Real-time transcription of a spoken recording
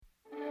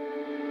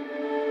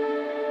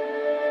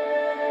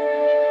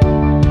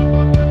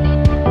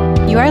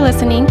You are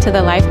listening to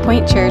the Life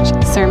Point Church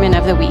Sermon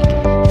of the Week.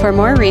 For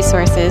more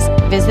resources,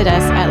 visit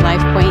us at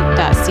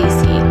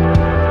lifepoint.cc.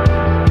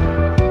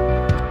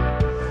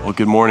 Well,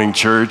 good morning,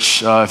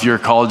 church. If you're a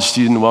college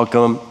student,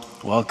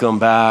 welcome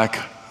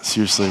back.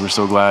 Seriously, we're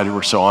so glad,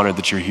 we're so honored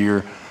that you're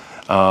here.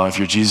 If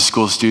you're a Jesus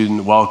School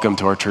student, welcome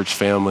to our church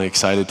family.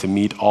 Excited to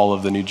meet all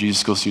of the new Jesus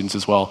School students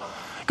as well.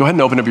 Go ahead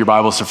and open up your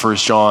Bibles to 1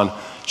 John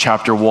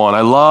chapter 1. I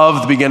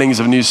love the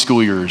beginnings of new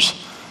school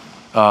years.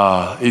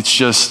 It's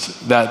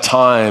just that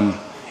time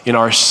in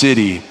our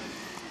city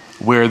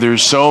where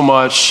there's so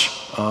much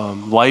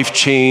life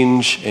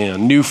change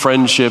and new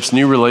friendships,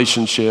 new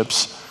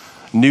relationships,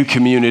 new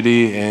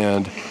community,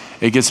 and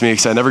it gets me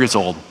excited. It never gets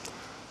old.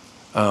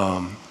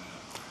 I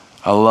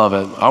love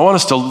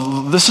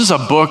it. This is a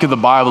book of the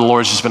Bible the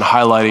Lord's just been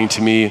highlighting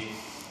to me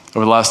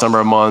over the last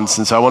number of months,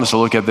 and so I want us to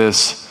look at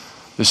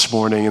this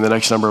morning in the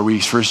next number of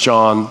weeks. 1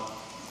 John,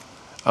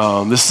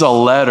 this is a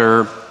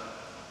letter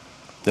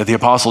that the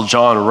Apostle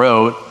John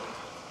wrote,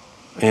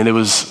 and it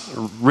was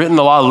written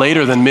a lot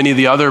later than many of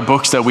the other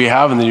books that we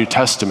have in the New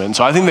Testament.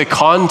 So I think the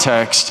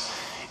context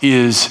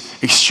is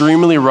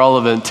extremely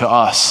relevant to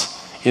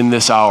us in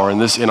this hour,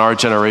 in our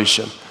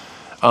generation.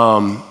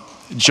 The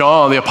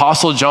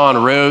Apostle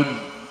John wrote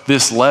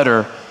this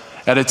letter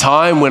at a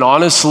time when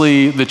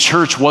honestly the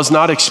church was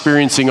not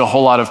experiencing a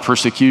whole lot of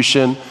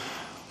persecution.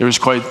 There was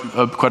quite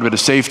a bit of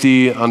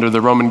safety under the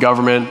Roman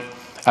government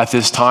at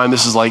this time.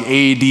 This is like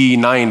AD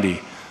 90.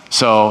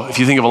 So if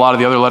you think of a lot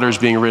of the other letters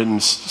being written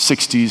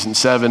 60s and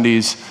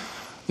 70s,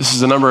 this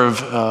is a number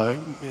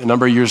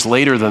of years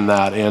later than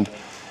that.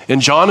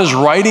 And John is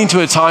writing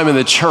to a time in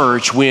the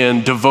church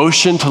when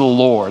devotion to the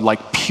Lord,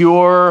 like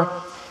pure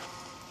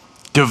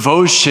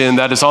devotion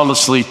that is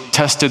honestly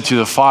tested through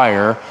the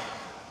fire,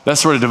 that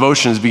sort of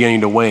devotion is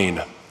beginning to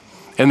wane.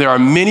 And there are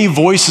many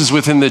voices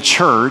within the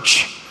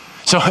church.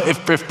 So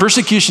if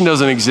persecution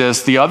doesn't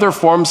exist, the other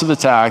forms of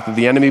attack that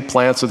the enemy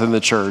plants within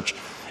the church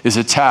is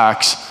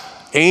attacks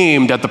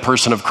aimed at the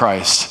person of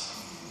Christ.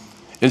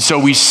 And so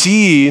we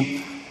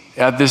see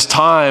at this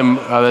time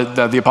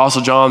that the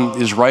Apostle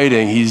John is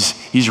writing,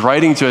 he's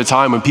writing to a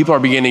time when people are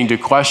beginning to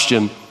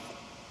question,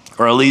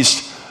 or at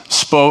least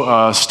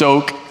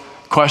stoke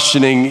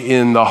questioning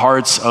in the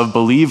hearts of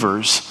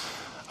believers,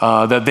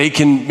 that they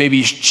can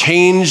maybe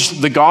change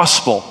the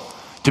gospel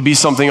to be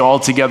something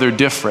altogether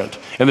different.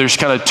 And there's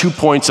kind of 2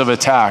 points of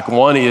attack.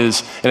 One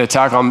is an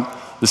attack on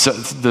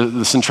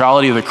the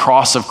centrality of the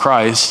cross of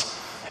Christ,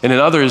 and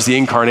another is the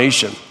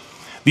incarnation.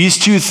 These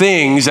two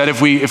things that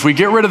if we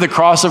get rid of the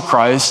cross of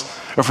Christ,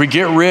 or if we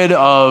get rid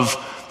of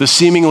the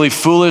seemingly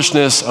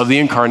foolishness of the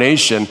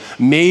incarnation,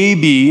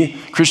 maybe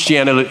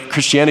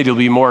Christianity will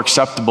be more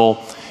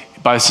acceptable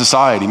by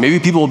society.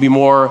 Maybe people will be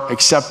more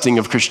accepting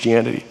of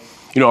Christianity.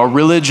 You know, a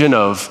religion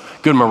of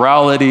good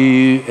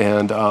morality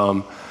and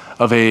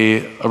of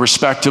a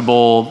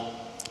respectable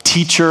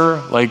teacher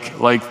like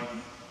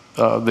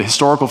the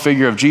historical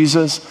figure of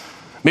Jesus.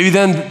 Maybe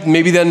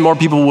then more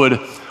people would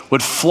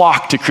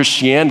flock to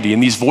Christianity,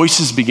 and these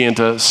voices began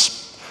to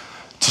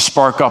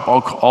spark up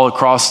all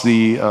across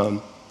the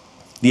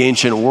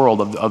ancient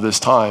world of this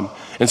time.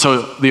 And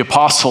so the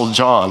Apostle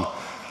John,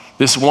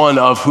 this one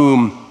of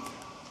whom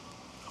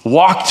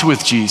walked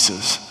with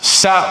Jesus,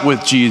 sat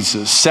with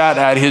Jesus, sat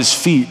at his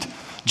feet.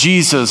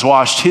 Jesus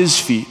washed his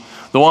feet.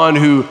 The one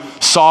who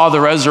saw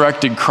the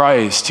resurrected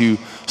Christ, who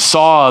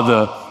saw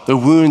the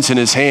wounds in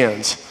his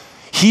hands.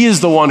 He is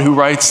the one who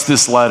writes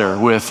this letter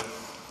with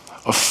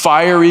a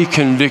fiery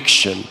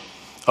conviction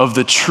of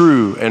the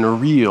true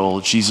and real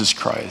Jesus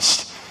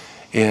Christ.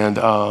 And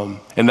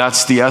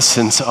that's the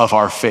essence of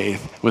our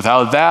faith.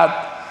 Without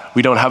that,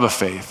 we don't have a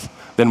faith.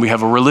 Then we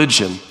have a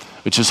religion,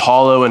 which is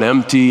hollow and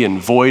empty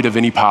and void of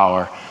any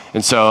power.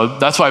 And so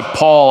that's why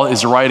Paul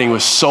is writing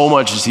with so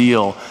much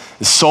zeal,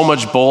 and so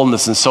much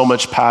boldness and so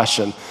much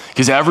passion,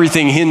 because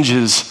everything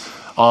hinges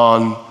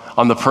on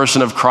the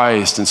person of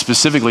Christ, and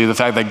specifically the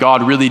fact that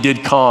God really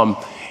did come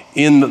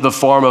in the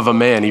form of a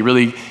man. He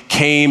really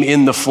came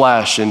in the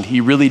flesh, and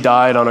he really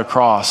died on a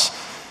cross.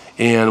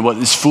 And what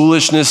is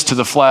foolishness to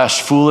the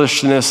flesh,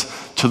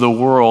 foolishness to the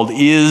world,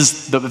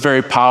 is the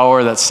very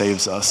power that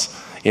saves us.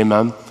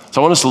 Amen.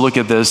 So I want us to look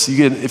at this.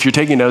 If you're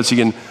taking notes, you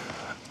can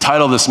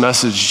title this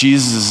message,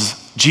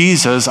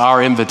 Jesus,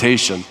 our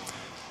invitation.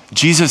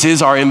 Jesus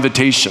is our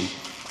invitation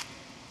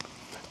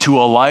to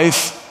a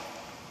life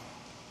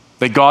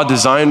that God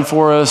designed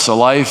for us, a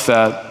life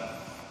that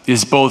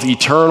is both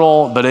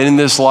eternal, but in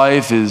this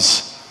life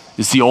is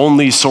the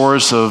only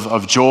source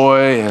of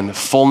joy and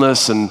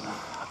fullness. And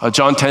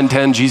John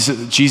 10:10,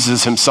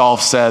 Jesus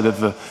himself said that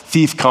the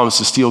thief comes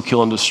to steal,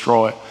 kill, and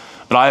destroy.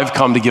 But I have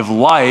come to give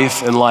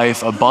life and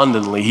life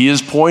abundantly. He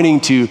is pointing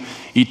to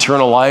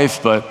eternal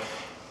life, but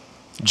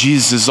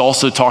Jesus is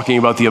also talking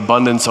about the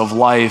abundance of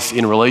life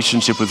in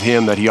relationship with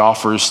him that he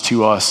offers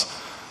to us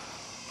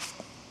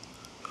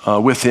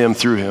with him,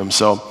 through him.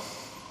 So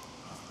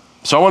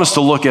I want us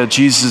to look at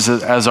Jesus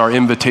as our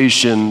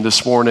invitation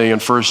this morning in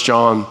 1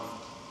 John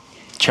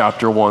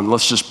chapter 1.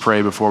 Let's just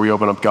pray before we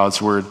open up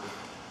God's word.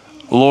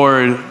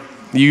 Lord,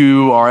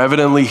 you are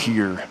evidently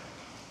here.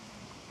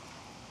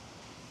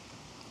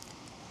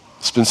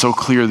 It's been so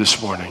clear this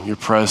morning, your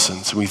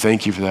presence, and we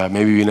thank you for that.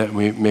 May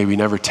we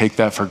never take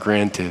that for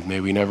granted.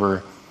 May we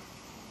never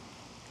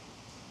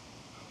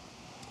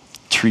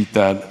treat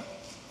that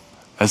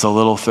as a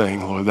little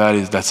thing. Lord,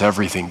 that's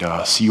everything to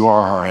us. You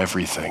are our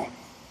everything.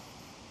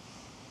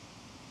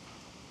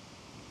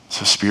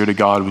 So Spirit of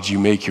God, would you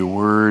make your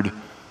word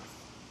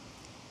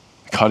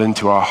cut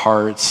into our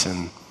hearts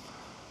and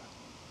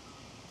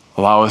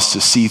allow us to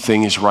see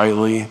things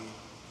rightly?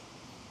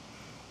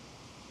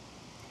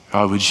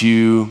 God, would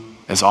you,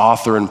 as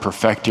author and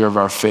perfecter of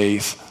our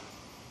faith,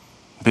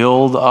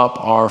 build up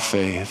our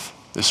faith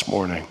this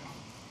morning.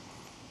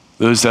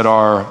 Those that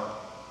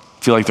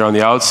feel like they're on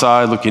the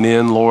outside looking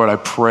in, Lord, I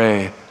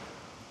pray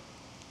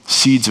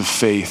seeds of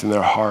faith in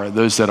their heart.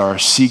 Those that are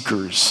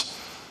seekers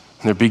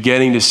and they're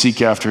beginning to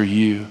seek after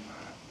you,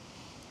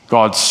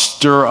 God,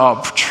 stir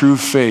up true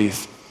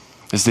faith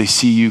as they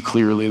see you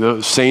clearly.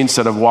 Those saints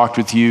that have walked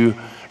with you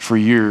for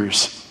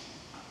years,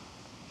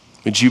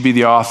 would you be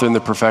the author and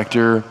the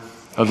perfecter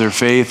of their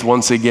faith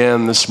once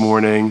again this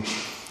morning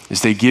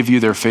as they give you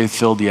their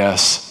faith-filled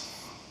yes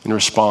in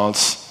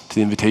response to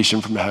the invitation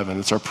from heaven.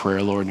 It's our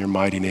prayer, Lord, in your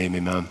mighty name,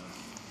 amen.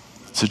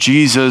 So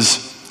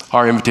Jesus,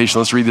 our invitation,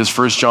 let's read this,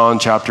 1 John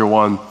chapter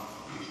 1.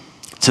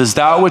 It says,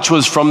 that which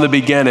was from the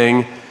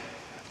beginning,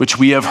 which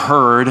we have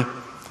heard,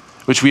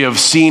 which we have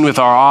seen with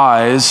our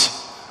eyes,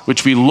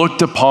 which we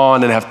looked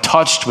upon and have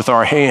touched with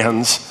our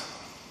hands,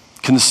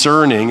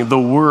 concerning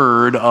the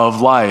word of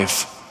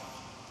life.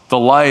 The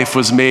life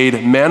was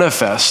made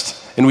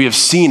manifest, and we have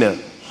seen it.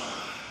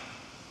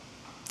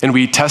 And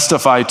we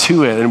testify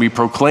to it, and we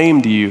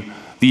proclaim to you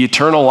the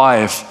eternal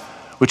life,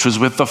 which was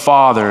with the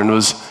Father and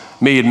was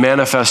made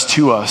manifest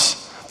to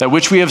us. That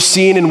which we have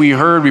seen and we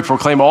heard, we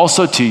proclaim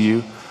also to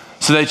you,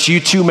 so that you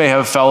too may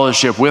have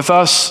fellowship with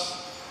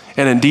us.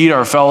 And indeed,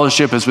 our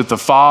fellowship is with the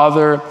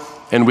Father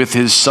and with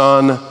his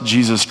Son,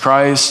 Jesus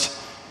Christ.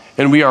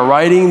 And we are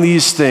writing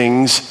these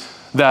things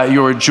that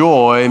your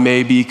joy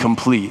may be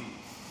complete.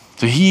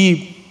 So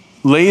he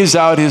lays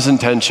out his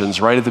intentions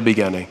right at the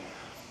beginning.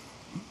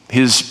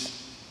 His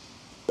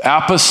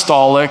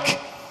apostolic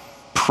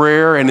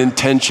prayer and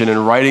intention in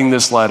writing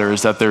this letter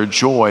is that their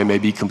joy may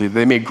be complete.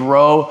 They may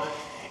grow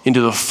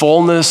into the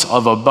fullness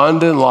of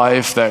abundant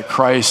life that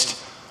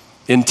Christ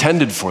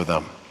intended for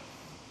them.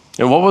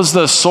 And what was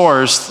the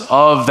source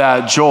of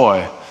that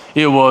joy?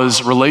 It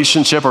was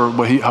relationship, or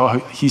how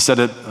he said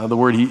it, the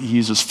word he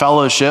uses,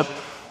 fellowship.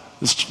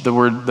 This is the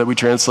word that we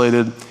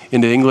translated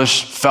into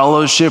English,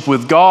 fellowship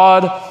with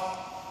God.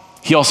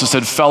 He also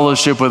said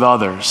fellowship with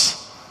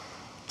others.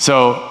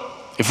 So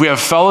if we have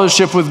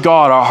fellowship with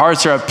God, our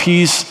hearts are at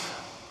peace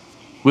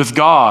with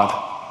God.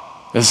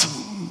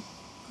 As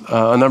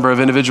a number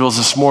of individuals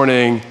this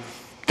morning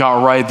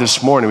got right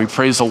this morning, we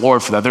praise the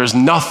Lord for that. There's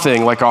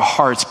nothing like our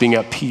hearts being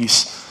at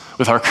peace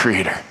with our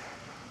Creator.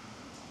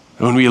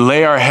 When we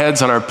lay our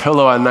heads on our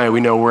pillow at night, we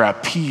know we're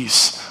at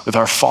peace with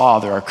our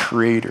Father, our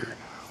Creator,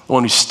 the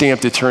one who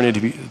stamped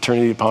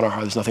eternity upon our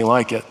heart. There's nothing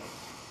like it.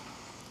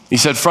 He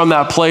said from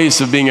that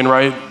place of being in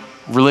right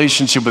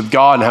relationship with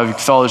God and having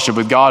fellowship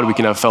with God, we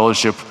can have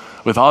fellowship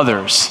with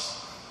others.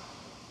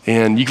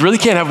 And you really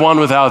can't have one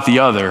without the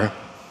other.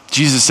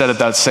 Jesus said it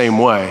that same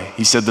way.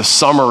 He said the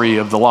summary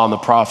of the law and the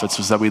prophets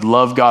was that we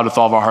love God with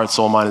all of our heart,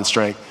 soul, mind, and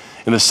strength.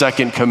 And the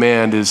second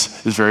command is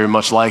very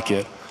much like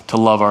it, to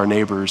love our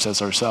neighbors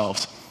as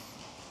ourselves.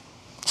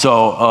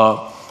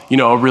 So,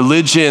 a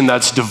religion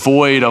that's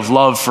devoid of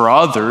love for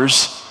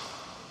others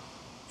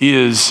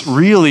is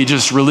really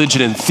just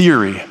religion in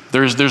theory.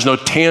 There's no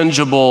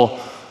tangible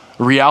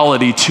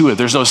reality to it.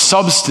 There's no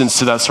substance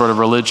to that sort of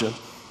religion.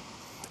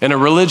 And a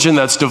religion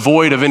that's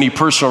devoid of any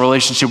personal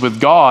relationship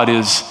with God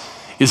is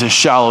a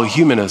shallow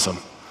humanism.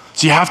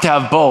 So you have to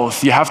have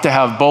both. You have to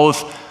have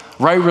both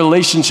right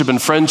relationship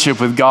and friendship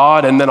with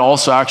God, and then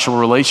also actual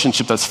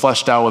relationship that's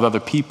fleshed out with other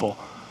people.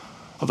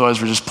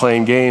 Otherwise, we're just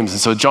playing games. And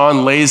so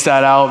John lays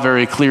that out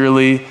very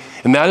clearly,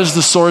 and that is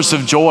the source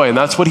of joy, and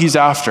that's what he's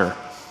after.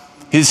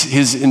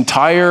 His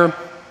entire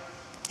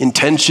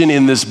intention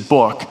in this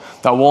book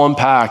that we'll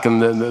unpack in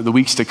the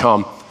weeks to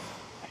come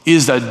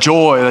is that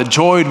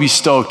joy to be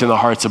stoked in the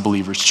hearts of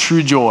believers,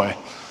 true joy.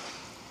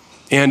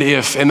 And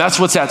that's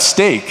what's at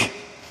stake.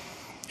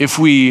 If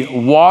we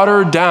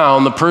water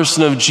down the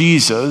person of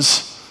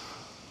Jesus,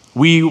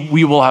 we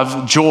will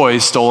have joy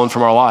stolen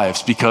from our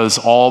lives, because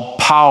all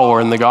power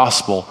in the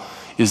gospel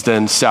is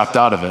then sucked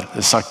out of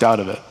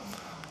it.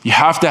 You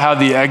have to have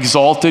the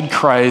exalted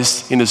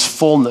Christ in his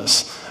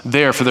fullness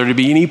there for there to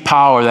be any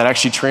power that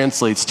actually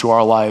translates to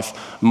our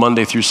life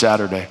Monday through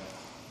Saturday,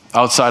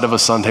 outside of a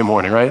Sunday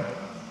morning, right?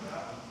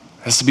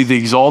 It has to be the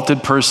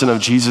exalted person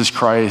of Jesus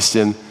Christ.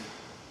 And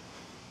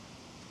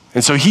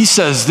so he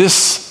says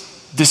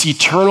this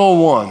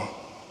eternal one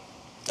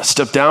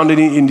stepped down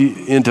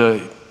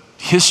into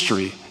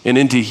history and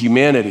into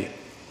humanity.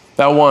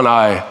 That one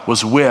I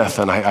was with,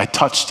 and I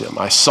touched him.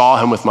 I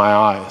saw him with my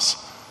eyes.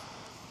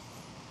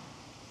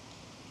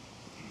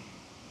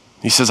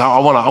 He says, I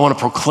want to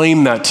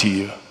proclaim that to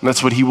you. And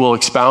that's what he will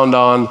expound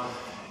on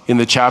in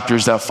the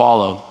chapters that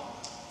follow.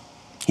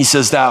 He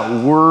says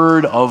that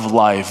word of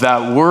life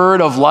that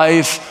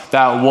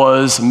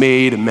was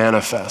made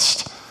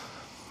manifest.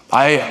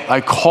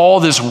 I call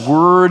this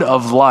word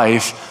of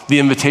life the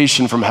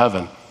invitation from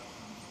heaven.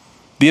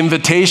 The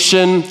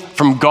invitation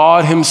from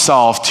God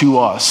himself to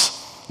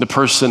us, the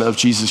person of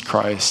Jesus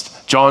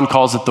Christ. John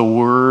calls it the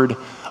word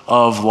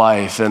of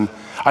life. And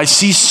I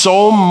see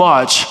so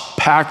much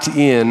packed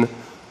in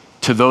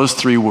to those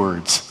three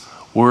words,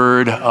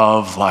 word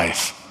of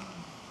life.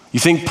 You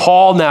think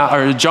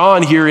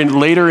John here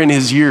later in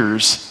his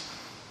years,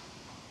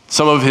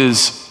 some of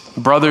his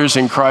brothers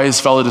in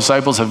Christ, fellow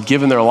disciples, have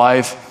given their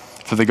life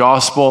for the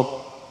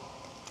gospel.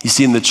 He's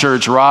seen the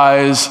church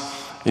rise,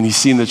 and he's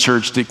seen the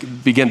church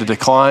begin to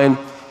decline.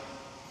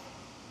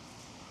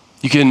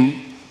 You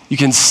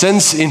can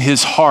sense in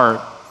his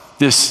heart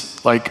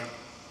this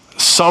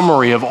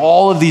summary of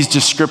all of these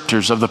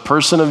descriptors of the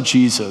person of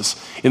Jesus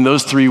in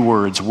those three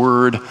words,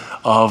 word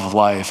of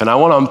life. And I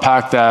want to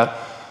unpack that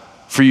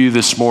for you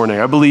this morning.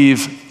 I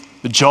believe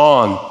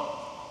John,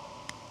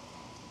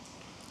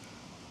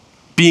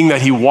 being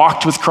that he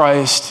walked with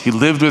Christ, he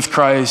lived with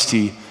Christ,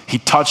 he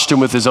touched him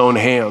with his own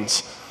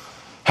hands,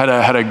 had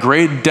a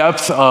great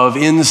depth of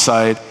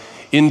insight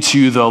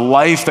into the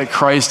life that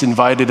Christ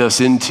invited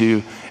us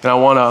into. And I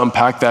want to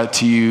unpack that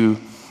to you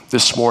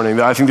this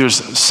morning. I think there's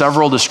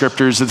several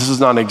descriptors. This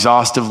is not an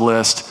exhaustive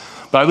list,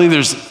 but I believe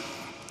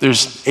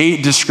there's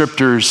 8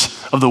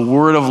 descriptors of the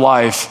word of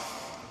life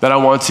that I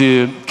want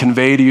to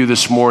convey to you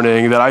this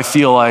morning that I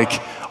feel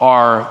like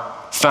are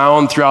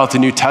found throughout the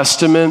New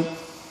Testament.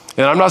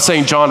 And I'm not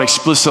saying John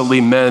explicitly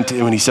meant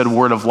when he said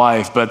word of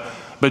life, but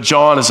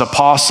John as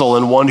apostle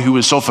and one who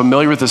was so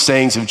familiar with the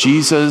sayings of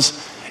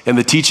Jesus and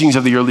the teachings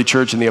of the early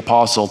church and the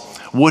apostle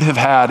would have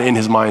had in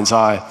his mind's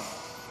eye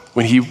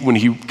when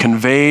he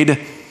conveyed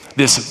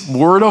this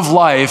word of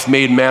life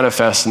made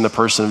manifest in the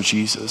person of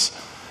Jesus.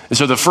 And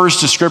so the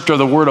first descriptor of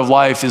the word of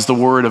life is the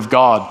word of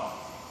God.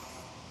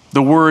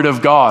 The word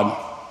of God.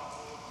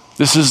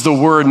 This is the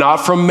word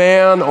not from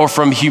man or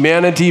from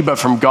humanity, but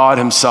from God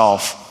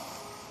himself.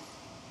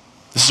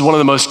 This is one of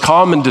the most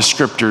common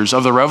descriptors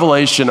of the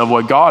revelation of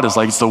what God is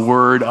like. It's the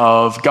word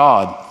of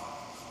God.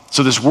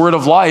 So this word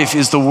of life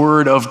is the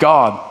word of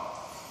God.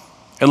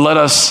 And let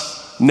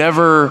us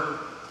never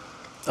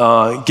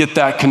get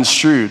that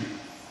construed.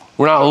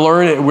 We're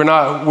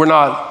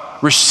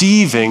not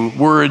receiving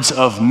words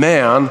of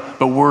man,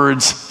 but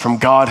words from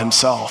God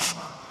himself.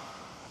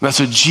 And that's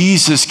what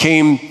Jesus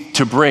came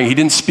to bring. He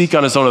didn't speak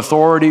on his own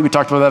authority. We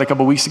talked about that a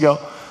couple weeks ago.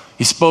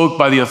 He spoke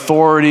by the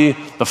authority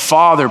the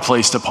Father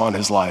placed upon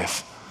his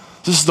life.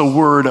 This is the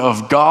word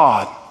of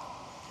God.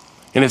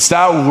 And it's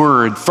that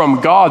word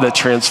from God that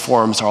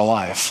transforms our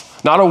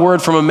life. Not a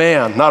word from a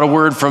man, not a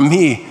word from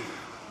me,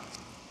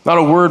 not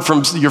a word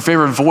from your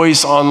favorite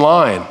voice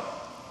online.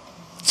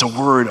 It's a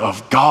word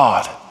of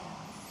God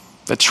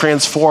that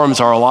transforms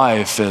our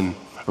life and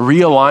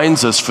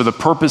realigns us for the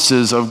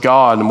purposes of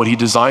God and what he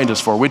designed us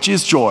for, which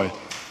is joy,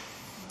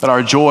 that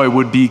our joy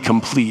would be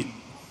complete.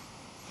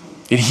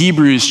 In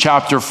Hebrews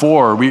chapter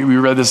 4, we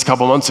read this a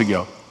couple months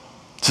ago.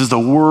 It says the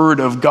word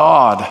of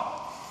God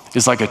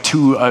is like a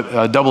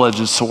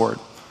double-edged sword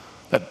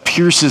that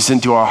pierces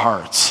into our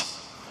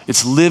hearts.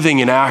 It's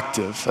living and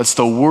active. That's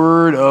the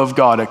word of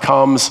God. It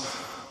comes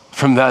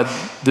from the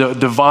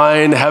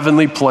divine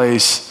heavenly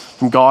place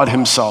from God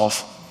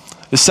himself.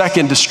 The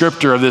second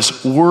descriptor of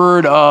this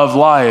word of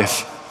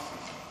life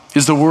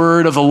is the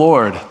word of the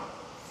Lord.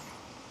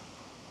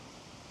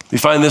 We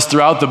find this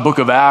throughout the book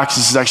of Acts.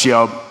 This is actually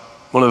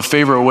one of the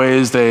favorite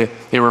ways they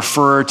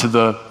refer to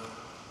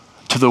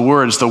the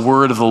word. It's the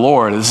word of the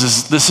Lord.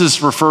 This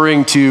is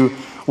referring to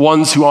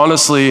ones who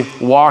honestly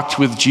walked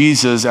with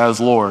Jesus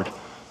as Lord.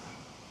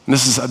 And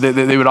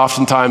they would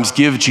oftentimes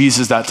give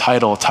Jesus that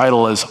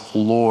title as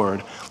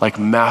Lord, like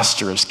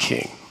Master as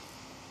King.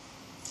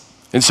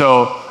 And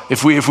so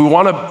if we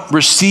want to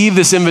receive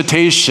this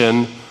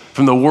invitation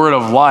from the word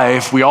of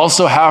life, we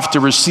also have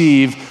to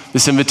receive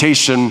this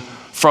invitation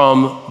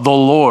from the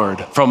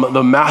Lord, from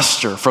the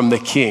Master, from the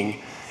King,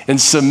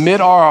 and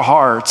submit our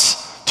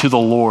hearts to the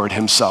Lord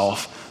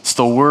himself. It's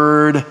the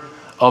word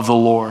of the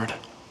Lord.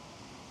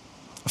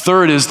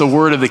 Third is the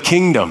word of the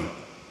kingdom.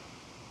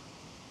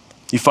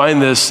 You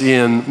find this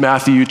in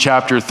Matthew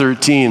chapter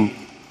 13.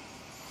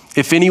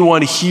 If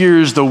anyone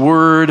hears the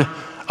word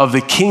of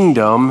the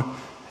kingdom,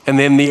 and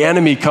then the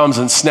enemy comes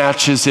and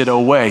snatches it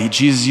away.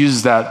 Jesus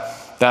uses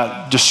that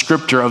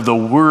descriptor of the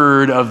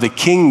word of the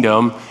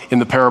kingdom in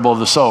the parable of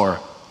the sower.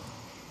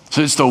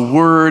 So it's the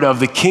word of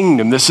the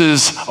kingdom. This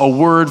is a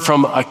word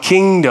from a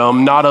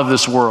kingdom, not of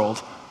this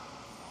world.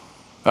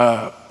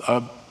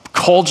 A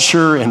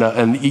culture and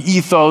an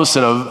ethos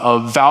and a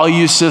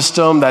value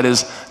system that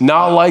is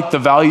not like the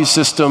value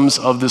systems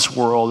of this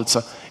world.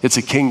 It's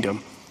a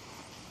kingdom.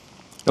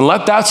 And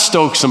let that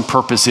stoke some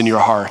purpose in your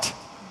heart.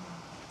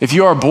 If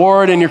you are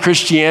bored in your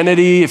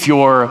Christianity, if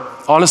you're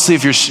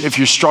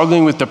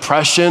struggling with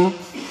depression,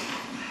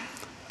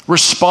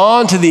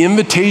 respond to the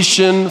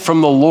invitation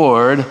from the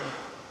Lord,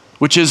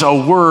 which is a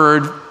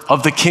word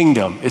of the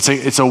kingdom.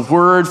 It's a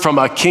word from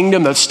a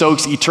kingdom that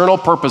stokes eternal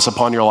purpose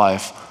upon your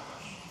life.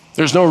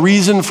 There's no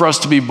reason for us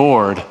to be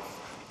bored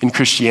in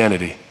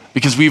Christianity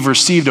because we've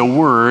received a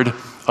word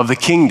of the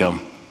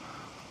kingdom.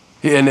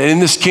 And in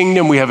this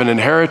kingdom, we have an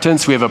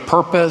inheritance, we have a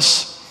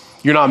purpose.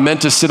 You're not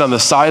meant to sit on the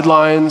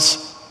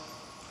sidelines.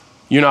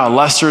 You're not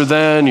lesser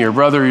than your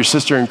brother or your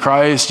sister in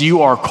Christ.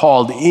 You are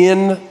called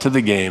into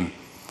the game.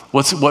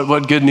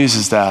 What good news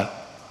is that?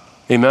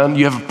 Amen?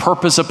 You have a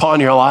purpose upon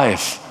your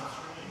life.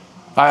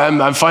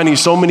 I'm finding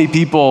so many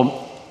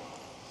people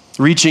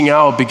reaching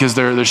out because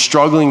they're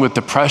struggling with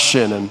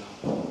depression and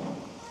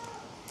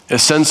a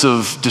sense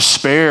of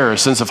despair, a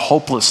sense of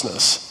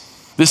hopelessness.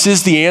 This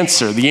is the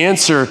answer. The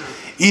answer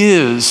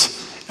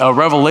is a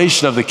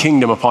revelation of the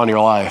kingdom upon your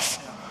life.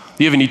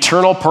 You have an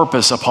eternal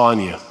purpose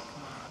upon you.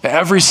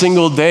 Every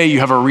single day you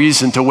have a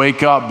reason to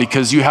wake up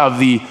because you have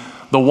the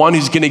one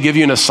who's going to give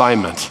you an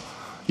assignment.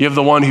 You have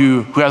the one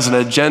who has an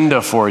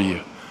agenda for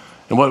you.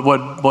 And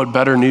what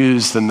better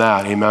news than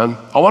that, amen?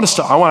 I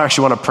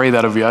actually want to pray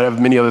that over you. I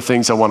have many other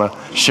things I want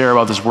to share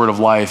about this word of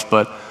life,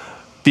 but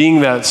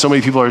being that so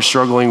many people are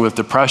struggling with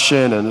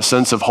depression and a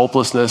sense of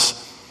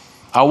hopelessness,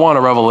 I want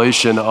a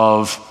revelation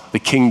of the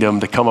kingdom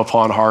to come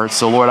upon hearts.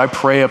 So Lord, I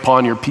pray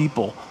upon your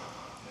people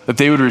that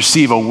they would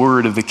receive a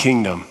word of the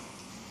kingdom.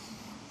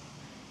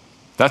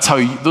 That's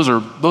how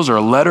those are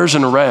letters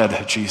in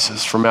red,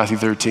 Jesus, from Matthew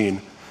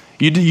 13.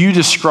 You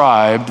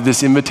described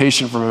this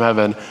invitation from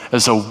heaven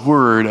as a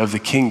word of the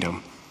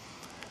kingdom.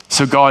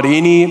 So God,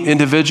 any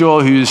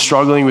individual who's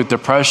struggling with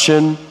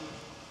depression,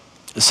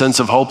 a sense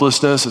of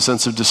hopelessness, a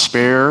sense of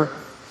despair,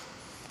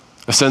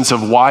 a sense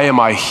of why am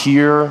I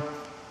here?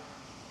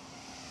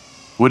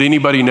 Would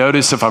anybody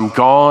notice if I'm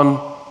gone?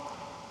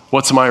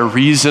 What's my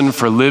reason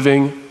for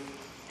living?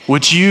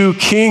 Would you,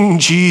 King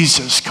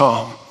Jesus,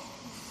 come?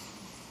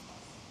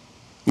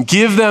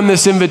 Give them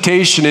this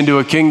invitation into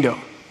a kingdom.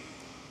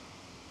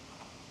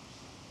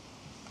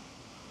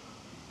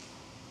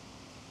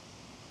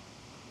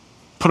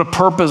 Put a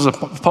purpose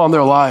upon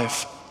their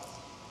life.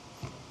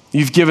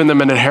 You've given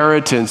them an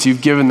inheritance.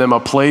 You've given them a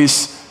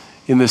place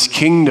in this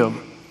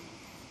kingdom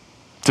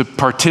to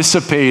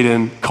participate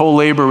and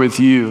co-labor with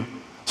you.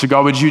 So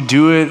God, would you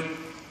do it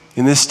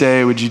in this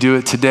day? Would you do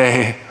it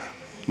today?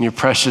 In your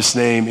precious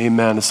name,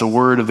 amen. It's the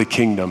word of the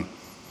kingdom.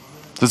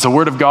 It's the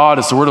word of God.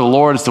 It's the word of the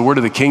Lord. It's the word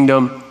of the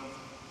kingdom.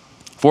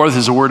 Fourth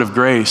is a word of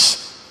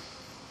grace.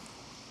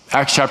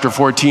 Acts chapter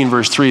 14,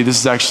 verse 3. This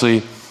is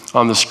actually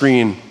on the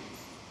screen.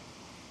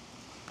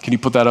 Can you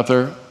put that up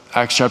there?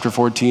 Acts chapter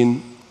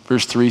 14,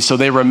 verse 3. So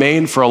they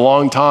remained for a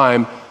long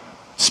time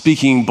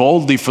speaking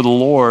boldly for the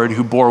Lord,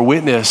 who bore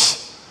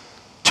witness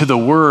to the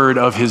word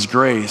of his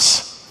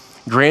grace,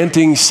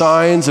 granting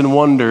signs and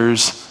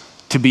wonders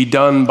to be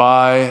done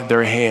by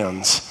their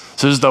hands.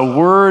 So there's the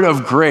word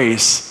of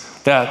grace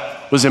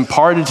that was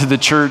imparted to the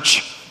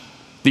church,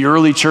 the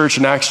early church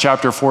in Acts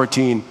chapter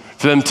 14,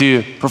 for them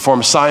to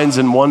perform signs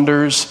and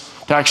wonders,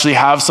 to actually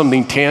have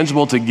something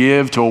tangible to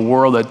give to a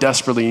world that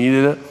desperately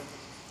needed it.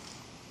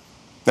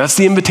 That's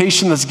the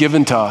invitation that's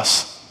given to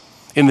us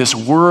in this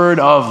word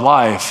of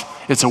life.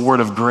 It's a word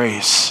of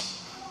grace.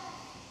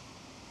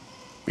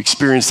 We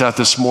experienced that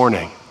this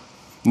morning.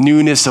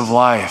 Newness of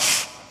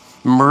life,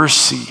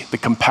 mercy, the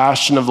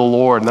compassion of the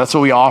Lord, and that's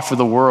what we offer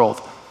the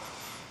world.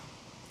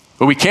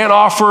 But we can't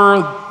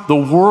offer the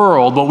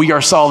world what we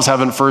ourselves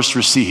haven't first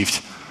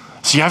received.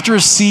 So you have to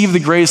receive the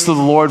grace of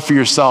the Lord for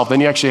yourself, then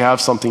you actually have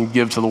something to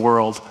give to the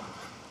world.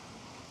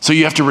 So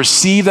you have to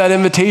receive that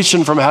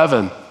invitation from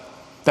heaven,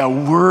 that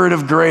word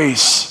of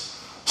grace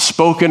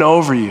spoken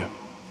over you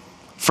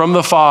from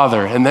the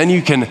Father, and then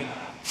you can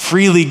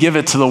freely give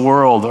it to the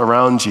world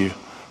around you.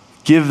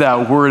 Give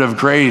that word of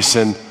grace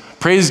and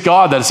praise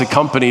God that it's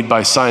accompanied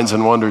by signs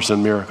and wonders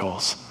and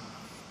miracles.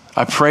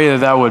 I pray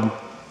that would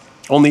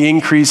only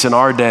increase in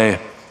our day.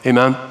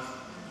 Amen.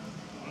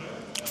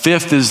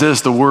 Fifth is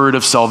this, the word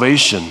of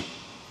salvation.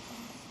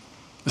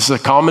 This is a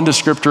common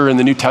descriptor in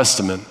the New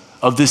Testament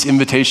of this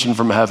invitation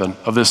from heaven,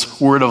 of this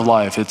word of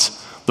life.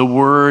 It's the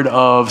word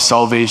of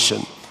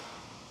salvation.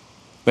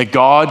 That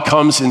God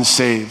comes and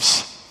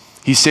saves.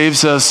 He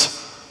saves us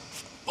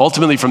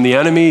ultimately from the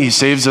enemy. He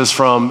saves us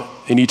from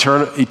an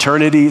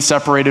eternity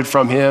separated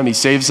from him. He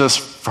saves us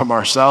from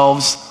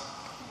ourselves,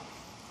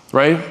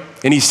 right?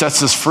 And he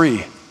sets us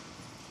free.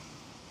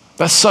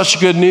 That's such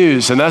good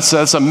news, and that's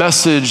a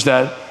message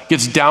that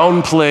gets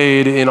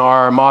downplayed in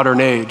our modern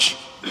age.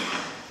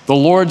 The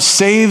Lord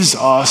saves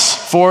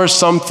us for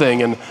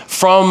something and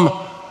from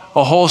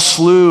a whole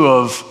slew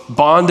of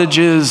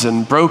bondages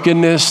and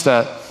brokenness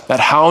that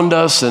hound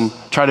us and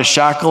try to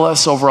shackle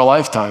us over a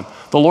lifetime.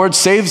 The Lord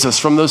saves us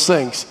from those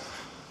things.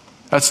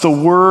 That's the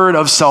word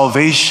of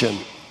salvation.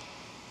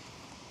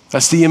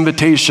 That's the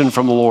invitation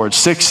from the Lord.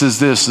 6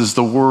 is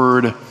the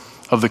word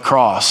of the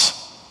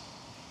cross.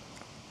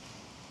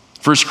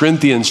 1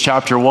 Corinthians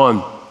chapter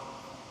 1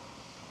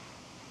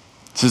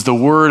 says the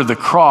word of the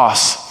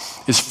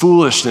cross is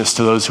foolishness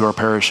to those who are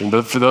perishing,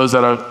 but for those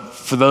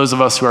of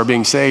us who are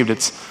being saved,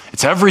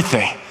 it's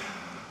everything.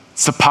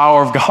 It's the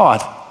power of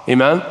God.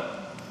 Amen.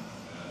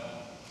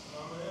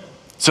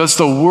 So it's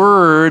the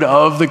word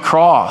of the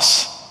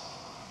cross.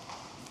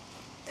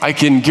 I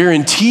can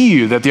guarantee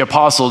you that the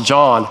Apostle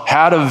John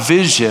had a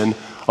vision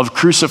of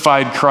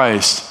crucified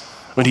Christ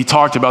when he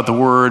talked about the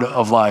word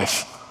of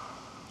life.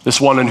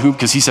 This one in whom,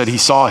 because he said he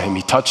saw him,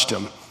 he touched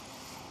him.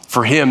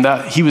 For him,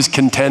 that he was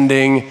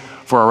contending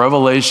for a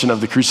revelation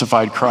of the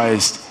crucified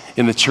Christ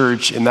in the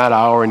church in that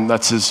hour, and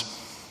that's his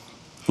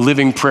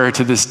living prayer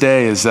to this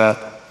day, is that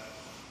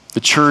the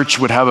church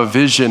would have a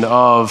vision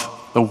of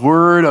the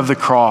word of the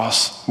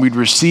cross. We'd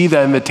receive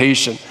that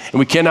invitation, and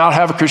we cannot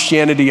have a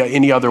Christianity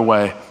any other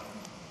way.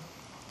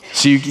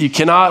 So you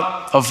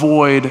cannot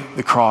avoid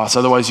the cross,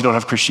 otherwise you don't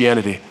have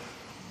Christianity.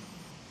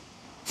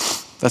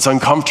 That's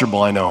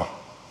uncomfortable, I know.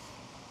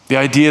 The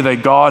idea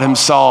that God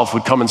himself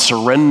would come and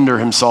surrender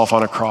himself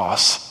on a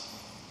cross.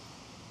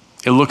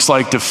 It looks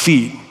like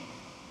defeat.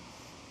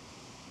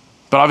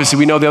 But obviously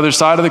we know the other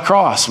side of the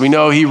cross. We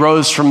know he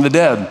rose from the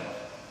dead.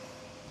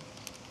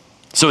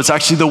 So it's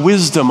actually the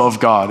wisdom of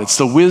God. It's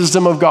the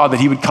wisdom of God that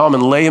he would come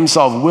and lay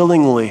himself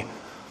willingly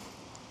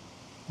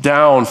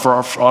down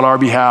on our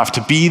behalf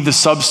to be the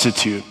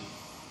substitute.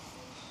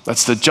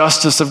 That's the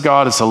justice of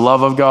God. It's the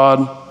love of God.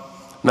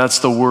 And that's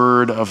the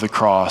word of the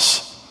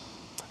cross.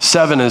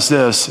 7 is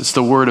this. It's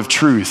the word of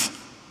truth.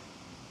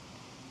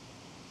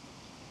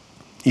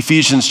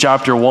 Ephesians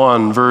chapter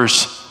 1,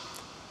 verse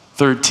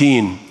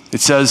 13.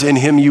 It says, in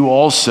him you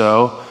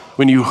also,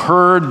 when you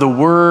heard the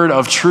word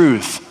of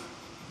truth,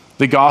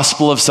 the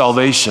gospel of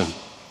salvation,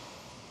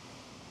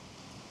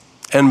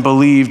 and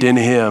believed in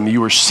him, you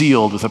were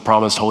sealed with the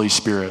promised Holy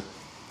Spirit.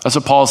 That's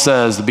what Paul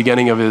says at the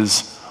beginning of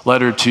his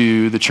letter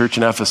to the church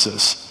in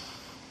Ephesus.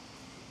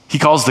 He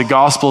calls the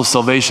gospel of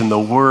salvation the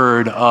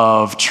word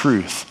of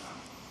truth.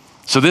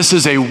 So this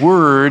is a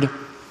word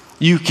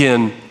you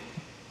can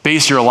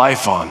base your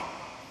life on.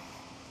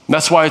 And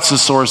that's why it's the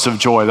source of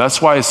joy.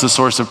 That's why it's the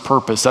source of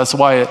purpose. That's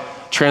why it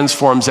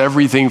transforms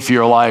everything for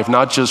your life,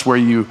 not just where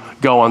you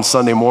go on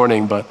Sunday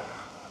morning, but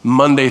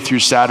Monday through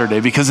Saturday,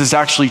 because it's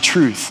actually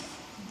truth.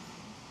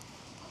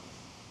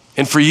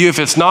 And for you, if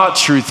it's not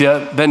truth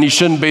yet, then you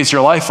shouldn't base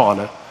your life on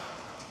it.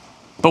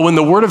 But when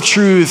the word of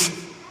truth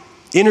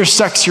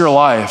intersects your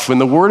life, when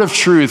the word of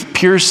truth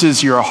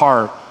pierces your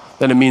heart,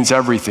 then it means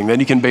everything. Then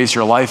you can base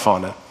your life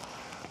on it.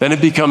 Then it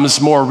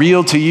becomes more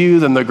real to you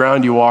than the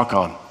ground you walk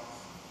on.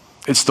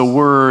 It's the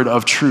word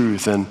of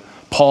truth. And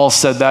Paul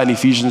said that in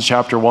Ephesians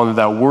chapter 1,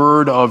 that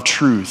word of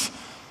truth,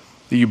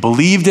 that you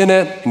believed in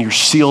it and you're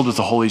sealed with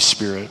the Holy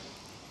Spirit.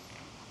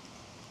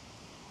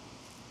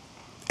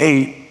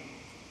 8,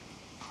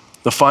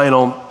 the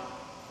final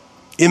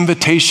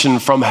invitation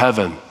from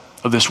heaven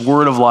of this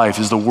word of life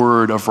is the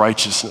word of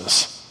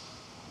righteousness.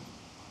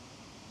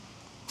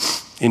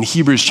 In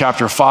Hebrews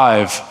chapter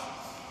 5,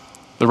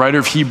 the writer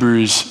of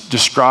Hebrews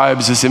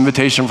describes this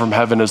invitation from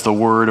heaven as the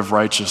word of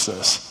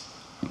righteousness.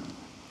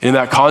 In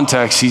that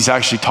context, he's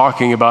actually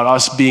talking about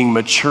us being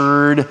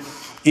matured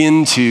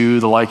into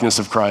the likeness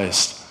of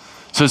Christ.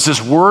 So it's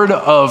this word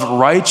of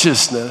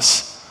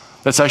righteousness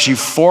that's actually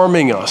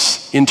forming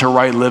us into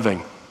right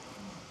living,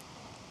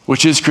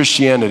 which is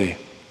Christianity.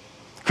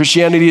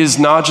 Christianity is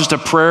not just a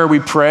prayer we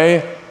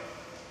pray.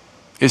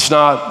 It's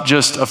not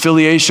just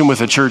affiliation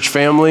with a church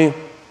family.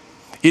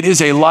 It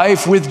is a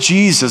life with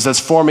Jesus that's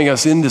forming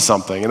us into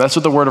something. And that's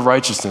what the word of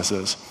righteousness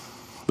is.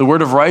 The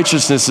word of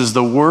righteousness is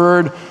the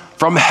word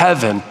from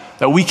heaven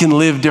that we can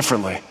live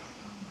differently,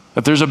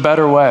 that there's a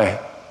better way,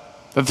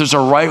 that there's a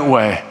right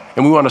way,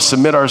 and we want to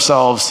submit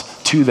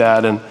ourselves to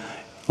that and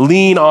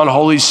lean on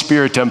Holy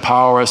Spirit to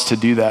empower us to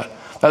do that.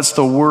 That's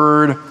the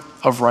word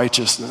of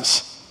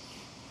righteousness.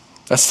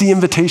 That's the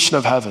invitation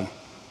of heaven.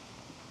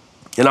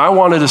 And I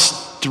wanted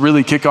us to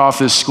really kick off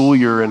this school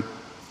year and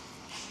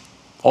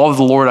all that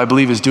the Lord, I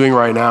believe, is doing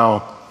right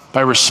now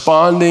by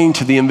responding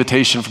to the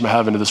invitation from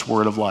heaven to this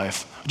word of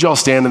life. Would you all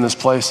stand in this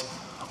place?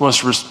 I want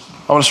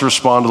us to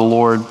respond to the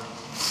Lord.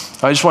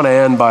 I just want to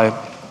end by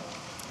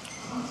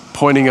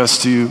pointing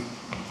us to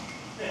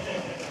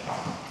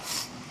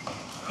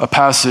a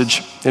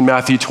passage in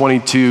Matthew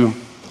 22.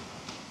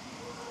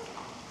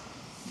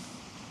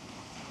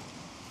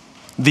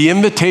 The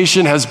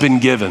invitation has been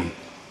given.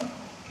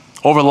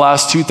 Over the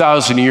last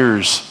 2,000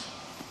 years,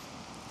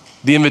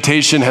 the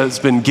invitation has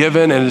been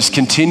given and is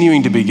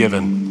continuing to be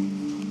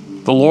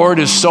given. The Lord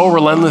is so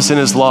relentless in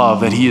his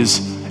love that he is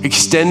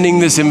extending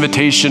this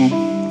invitation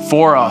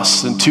for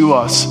us and to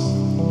us,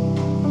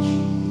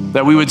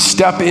 that we would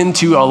step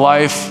into a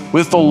life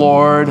with the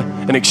Lord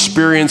and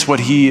experience what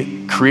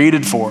he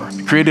created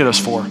us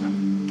for.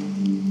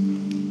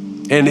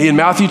 And in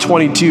Matthew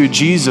 22,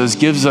 Jesus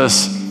gives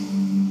us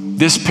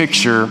this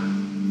picture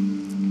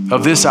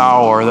of this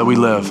hour that we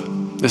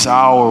live, this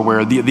hour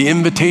where the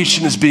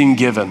invitation is being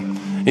given.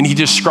 And he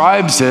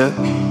describes it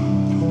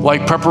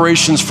like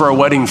preparations for a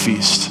wedding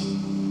feast.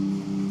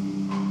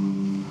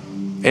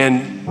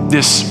 And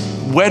this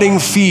wedding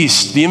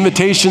feast, the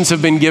invitations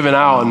have been given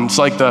out, and it's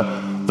like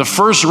the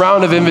first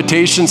round of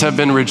invitations have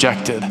been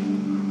rejected.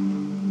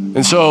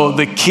 And so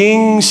the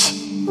king's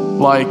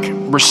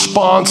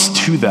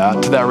response to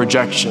that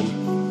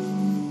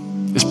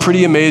rejection is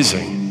pretty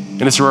amazing.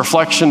 And it's a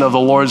reflection of the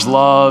Lord's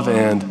love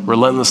and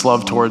relentless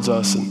love towards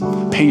us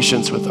and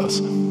patience with us.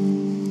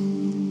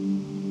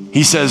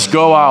 He says,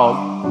 go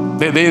out.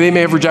 They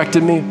may have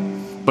rejected me,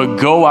 but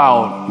go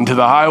out into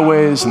the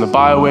highways and the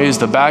byways,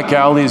 the back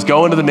alleys,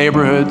 go into the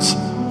neighborhoods,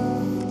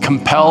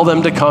 compel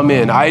them to come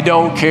in. I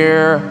don't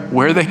care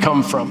where they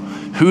come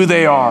from, who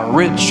they are,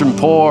 rich and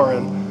poor,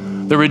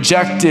 and the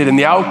rejected and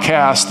the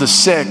outcast, the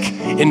sick.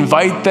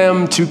 Invite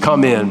them to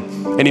come in.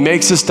 And he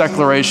makes this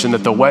declaration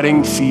that the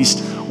wedding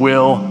feast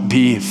will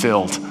be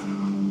filled. I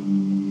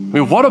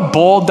mean, what a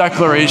bold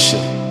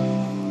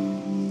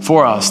declaration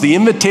for us. The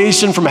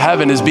invitation from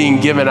heaven is being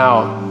given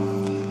out.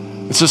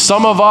 And so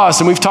some of us,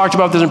 and we've talked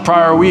about this in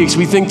prior weeks,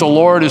 we think the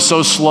Lord is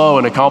so slow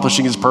in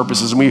accomplishing his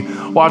purposes. And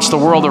we watch the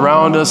world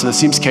around us and it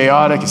seems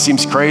chaotic, it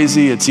seems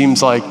crazy, it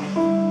seems like,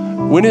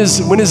 when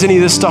is any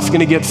of this stuff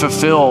going to get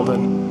fulfilled?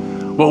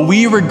 And what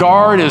we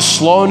regard as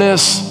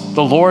slowness,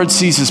 the Lord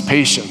sees as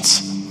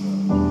patience.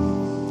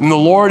 And the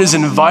Lord is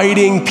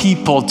inviting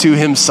people to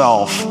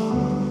himself.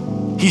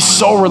 He's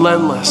so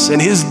relentless.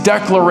 And his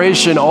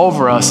declaration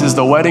over us is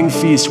the wedding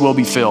feast will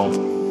be filled.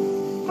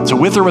 So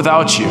with or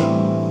without you,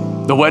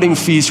 the wedding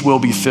feast will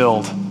be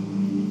filled.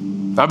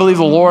 I believe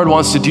the Lord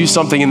wants to do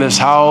something in this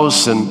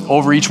house and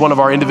over each one of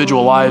our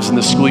individual lives in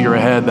the school year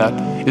ahead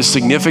that is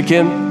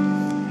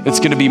significant. It's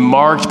going to be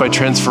marked by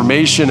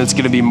transformation. It's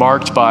going to be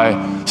marked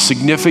by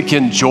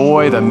significant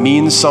joy that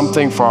means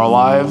something for our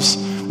lives,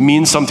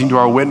 means something to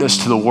our witness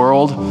to the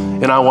world,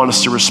 and I want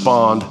us to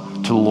respond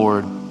to the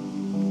Lord.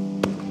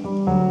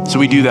 So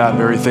we do that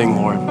very thing,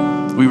 Lord.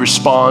 We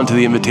respond to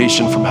the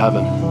invitation from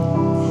heaven.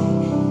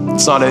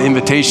 It's not an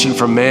invitation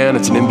from man,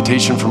 it's an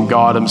invitation from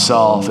God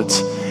himself.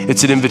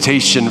 It's an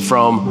invitation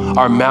from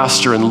our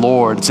Master and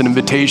Lord. It's an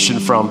invitation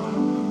from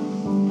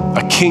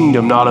a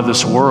kingdom not of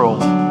this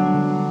world.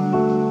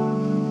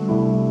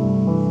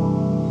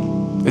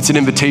 It's an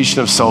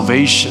invitation of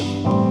salvation,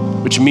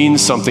 which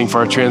means something for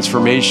our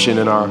transformation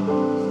and our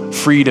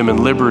freedom and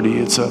liberty.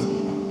 It's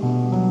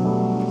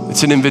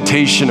an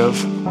invitation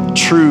of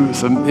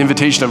truth, an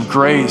invitation of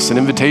grace, an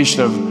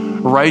invitation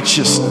of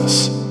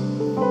righteousness.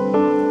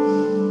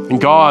 And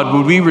God,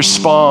 would we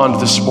respond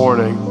this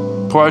morning?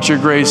 Pour out your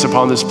grace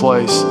upon this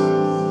place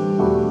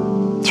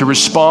to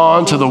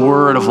respond to the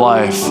word of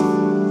life,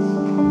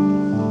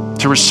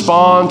 to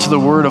respond to the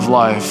word of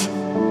life.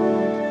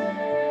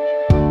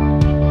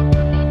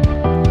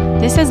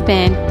 This has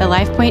been the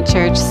LifePoint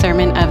Church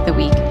Sermon of the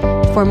Week.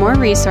 For more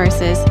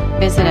resources,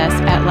 visit us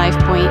at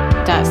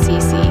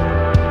lifepoint.cc.